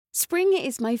Spring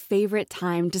is my favorite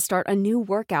time to start a new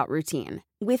workout routine.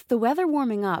 With the weather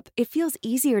warming up, it feels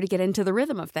easier to get into the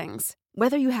rhythm of things.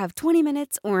 Whether you have 20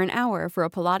 minutes or an hour for a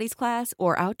Pilates class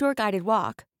or outdoor guided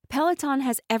walk, Peloton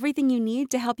has everything you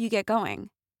need to help you get going.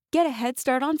 Get a head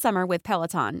start on summer with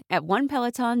Peloton at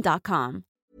onepeloton.com.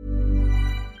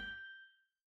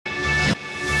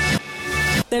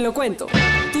 Te lo cuento,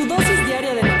 tu dosis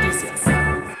diaria de noticias.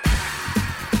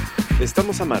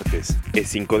 Estamos a martes, es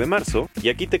 5 de marzo, y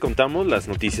aquí te contamos las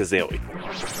noticias de hoy.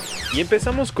 Y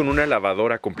empezamos con una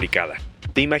lavadora complicada.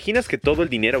 ¿Te imaginas que todo el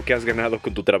dinero que has ganado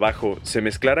con tu trabajo se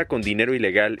mezclara con dinero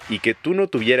ilegal y que tú no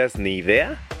tuvieras ni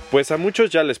idea? Pues a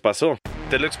muchos ya les pasó.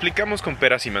 Te lo explicamos con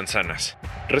peras y manzanas.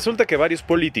 Resulta que varios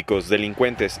políticos,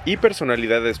 delincuentes y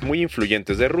personalidades muy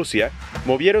influyentes de Rusia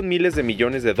movieron miles de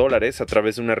millones de dólares a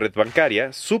través de una red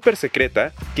bancaria súper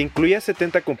secreta que incluía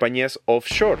 70 compañías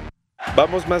offshore.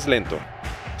 Vamos más lento.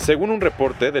 Según un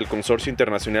reporte del Consorcio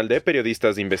Internacional de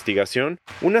Periodistas de Investigación,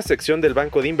 una sección del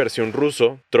banco de inversión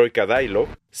ruso, Troika Dialog,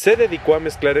 se dedicó a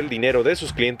mezclar el dinero de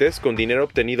sus clientes con dinero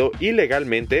obtenido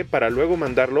ilegalmente para luego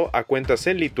mandarlo a cuentas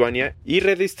en Lituania y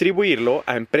redistribuirlo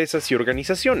a empresas y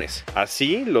organizaciones.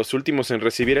 Así, los últimos en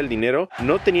recibir el dinero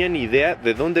no tenían ni idea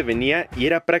de dónde venía y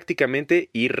era prácticamente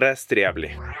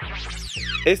irrastreable.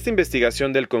 Esta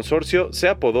investigación del consorcio se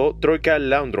apodó Troika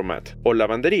Laundromat, o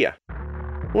lavandería.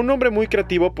 Un nombre muy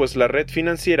creativo, pues la red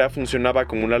financiera funcionaba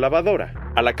como una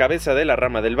lavadora. A la cabeza de la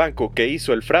rama del banco que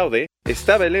hizo el fraude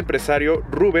estaba el empresario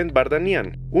Ruben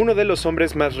Bardanian, uno de los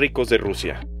hombres más ricos de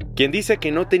Rusia, quien dice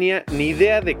que no tenía ni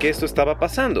idea de que esto estaba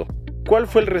pasando. ¿Cuál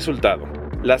fue el resultado?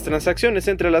 Las transacciones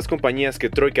entre las compañías que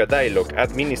Troika Dialog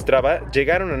administraba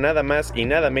llegaron a nada más y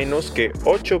nada menos que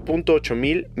 8.8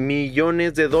 mil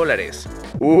millones de dólares.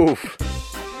 ¡Uf!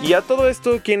 Y a todo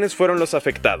esto, ¿quiénes fueron los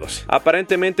afectados?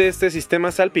 Aparentemente este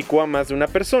sistema salpicó a más de una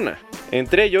persona,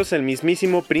 entre ellos el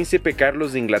mismísimo príncipe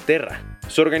Carlos de Inglaterra.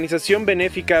 Su organización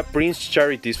benéfica Prince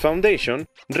Charities Foundation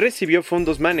recibió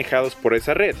fondos manejados por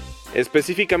esa red,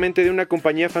 específicamente de una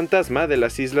compañía fantasma de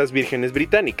las Islas Vírgenes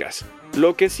Británicas.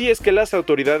 Lo que sí es que las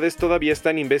autoridades todavía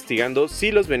están investigando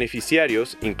si los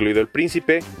beneficiarios, incluido el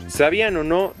príncipe, sabían o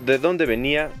no de dónde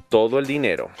venía todo el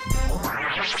dinero.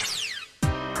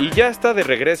 Y ya está de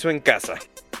regreso en casa.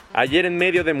 Ayer, en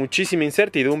medio de muchísima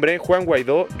incertidumbre, Juan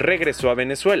Guaidó regresó a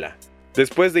Venezuela.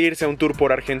 Después de irse a un tour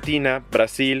por Argentina,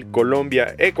 Brasil,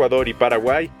 Colombia, Ecuador y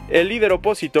Paraguay, el líder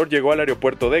opositor llegó al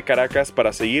aeropuerto de Caracas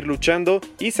para seguir luchando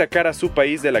y sacar a su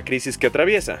país de la crisis que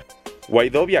atraviesa.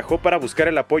 Guaidó viajó para buscar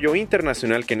el apoyo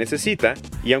internacional que necesita,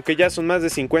 y aunque ya son más de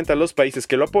 50 los países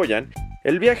que lo apoyan,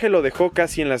 el viaje lo dejó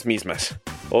casi en las mismas.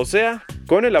 O sea,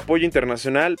 con el apoyo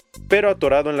internacional, pero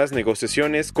atorado en las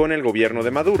negociaciones con el gobierno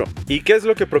de Maduro. ¿Y qué es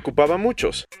lo que preocupaba a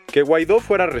muchos? Que Guaidó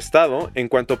fuera arrestado en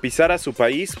cuanto pisara su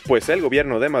país, pues el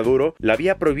gobierno de Maduro le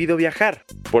había prohibido viajar.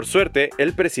 Por suerte,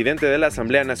 el presidente de la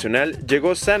Asamblea Nacional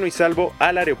llegó sano y salvo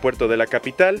al aeropuerto de la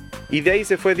capital, y de ahí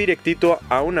se fue directito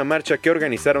a una marcha que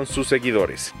organizaron sus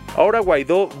seguidores. Ahora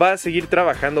Guaidó va a seguir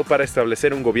trabajando para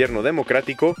establecer un gobierno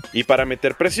democrático y para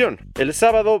meter presión. El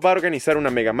sábado va a organizar una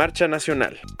megamarcha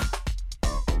nacional.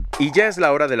 Y ya es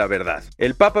la hora de la verdad.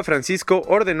 El Papa Francisco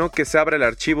ordenó que se abra el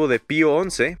archivo de Pío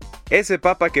XI, ese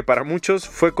papa que para muchos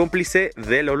fue cómplice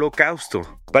del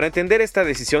Holocausto. Para entender esta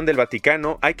decisión del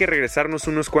Vaticano hay que regresarnos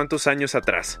unos cuantos años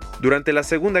atrás. Durante la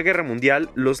Segunda Guerra Mundial,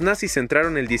 los nazis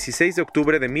entraron el 16 de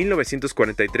octubre de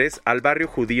 1943 al barrio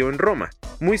judío en Roma,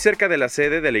 muy cerca de la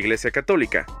sede de la Iglesia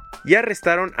Católica, y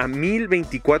arrestaron a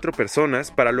 1.024 personas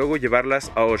para luego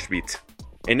llevarlas a Auschwitz.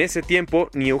 En ese tiempo,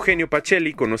 ni Eugenio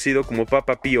Pacelli, conocido como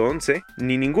Papa Pío XI,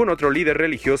 ni ningún otro líder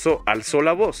religioso alzó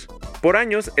la voz. Por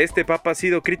años, este papa ha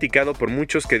sido criticado por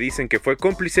muchos que dicen que fue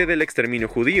cómplice del exterminio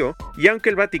judío, y aunque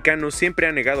el Vaticano siempre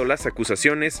ha negado las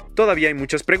acusaciones, todavía hay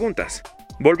muchas preguntas.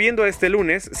 Volviendo a este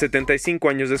lunes, 75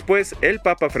 años después, el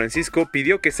Papa Francisco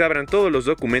pidió que se abran todos los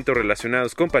documentos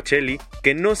relacionados con Pacelli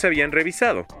que no se habían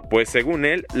revisado, pues según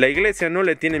él, la Iglesia no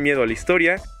le tiene miedo a la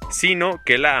historia, sino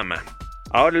que la ama.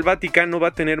 Ahora el Vaticano va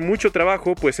a tener mucho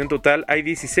trabajo, pues en total hay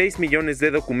 16 millones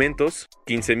de documentos,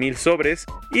 15,000 sobres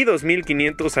y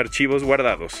 2.500 archivos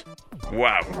guardados.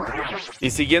 ¡Wow!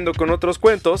 Y siguiendo con otros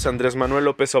cuentos, Andrés Manuel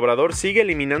López Obrador sigue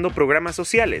eliminando programas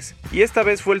sociales, y esta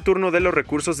vez fue el turno de los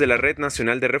recursos de la Red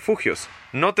Nacional de Refugios.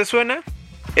 ¿No te suena?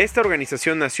 Esta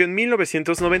organización nació en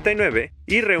 1999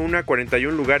 y reúne a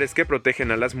 41 lugares que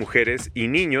protegen a las mujeres y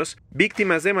niños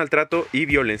víctimas de maltrato y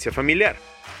violencia familiar.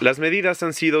 Las medidas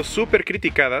han sido súper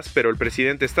criticadas, pero el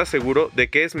presidente está seguro de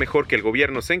que es mejor que el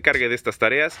gobierno se encargue de estas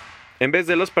tareas en vez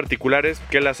de los particulares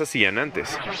que las hacían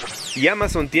antes. Y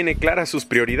Amazon tiene claras sus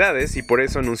prioridades y por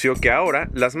eso anunció que ahora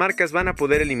las marcas van a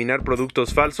poder eliminar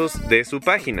productos falsos de su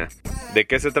página. ¿De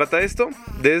qué se trata esto?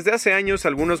 Desde hace años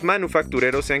algunos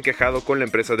manufactureros se han quejado con la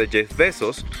empresa de Jeff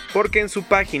Bezos porque en su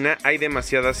página hay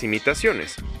demasiadas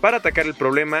imitaciones. Para atacar el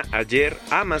problema, ayer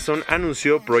Amazon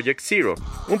anunció Project Zero,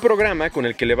 un programa con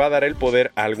el que le va a dar el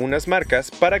poder a algunas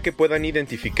marcas para que puedan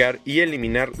identificar y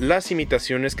eliminar las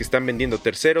imitaciones que están vendiendo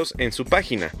terceros en su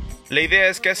página. La idea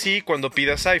es que así cuando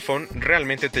pidas iPhone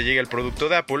realmente te llegue el producto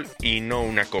de Apple y no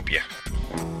una copia.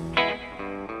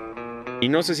 Y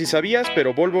no sé si sabías,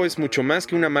 pero Volvo es mucho más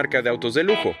que una marca de autos de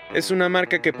lujo. Es una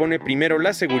marca que pone primero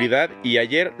la seguridad y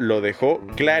ayer lo dejó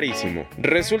clarísimo.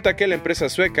 Resulta que la empresa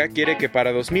sueca quiere que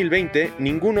para 2020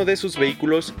 ninguno de sus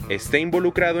vehículos esté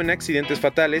involucrado en accidentes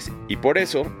fatales y por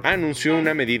eso anunció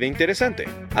una medida interesante.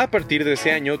 A partir de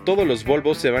ese año todos los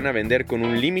Volvos se van a vender con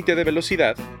un límite de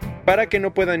velocidad para que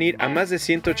no puedan ir a más de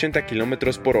 180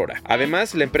 km por hora.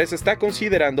 Además, la empresa está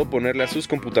considerando ponerle a sus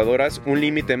computadoras un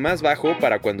límite más bajo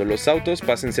para cuando los autos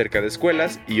pasen cerca de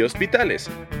escuelas y hospitales.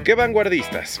 ¡Qué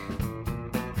vanguardistas!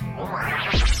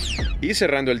 Y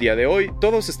cerrando el día de hoy,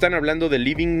 todos están hablando de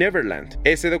Living Neverland,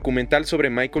 ese documental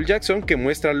sobre Michael Jackson que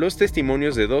muestra los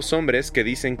testimonios de dos hombres que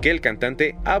dicen que el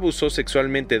cantante abusó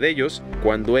sexualmente de ellos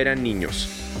cuando eran niños.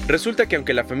 Resulta que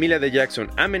aunque la familia de Jackson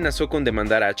amenazó con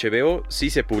demandar a HBO si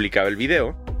se publicaba el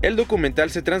video, el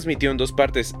documental se transmitió en dos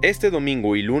partes este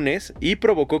domingo y lunes y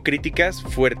provocó críticas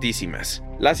fuertísimas.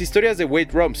 Las historias de Wade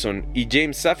Robson y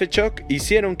James Safechuck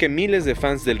hicieron que miles de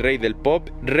fans del rey del pop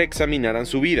reexaminaran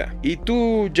su vida. ¿Y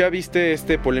tú ya viste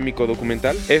este polémico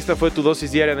documental? Esta fue tu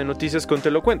dosis diaria de noticias con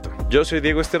Te lo cuento. Yo soy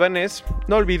Diego Estebanés,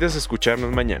 no olvides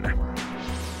escucharnos mañana.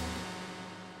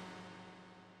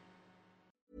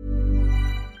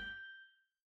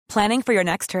 Planning for your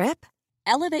next trip?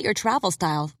 Elevate your travel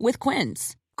style with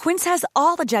Quince. Quince has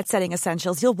all the jet-setting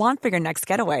essentials you'll want for your next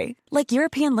getaway, like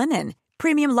European linen,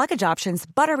 premium luggage options,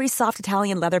 buttery soft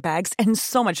Italian leather bags, and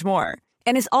so much more.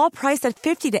 And is all priced at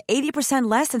 50 to 80%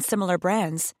 less than similar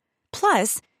brands.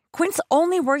 Plus, Quince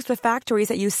only works with factories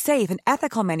that use safe and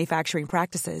ethical manufacturing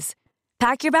practices.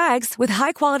 Pack your bags with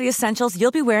high-quality essentials you'll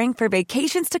be wearing for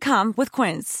vacations to come with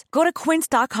Quince. Go to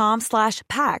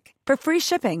quince.com/pack for free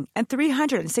shipping and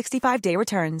 365-day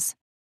returns.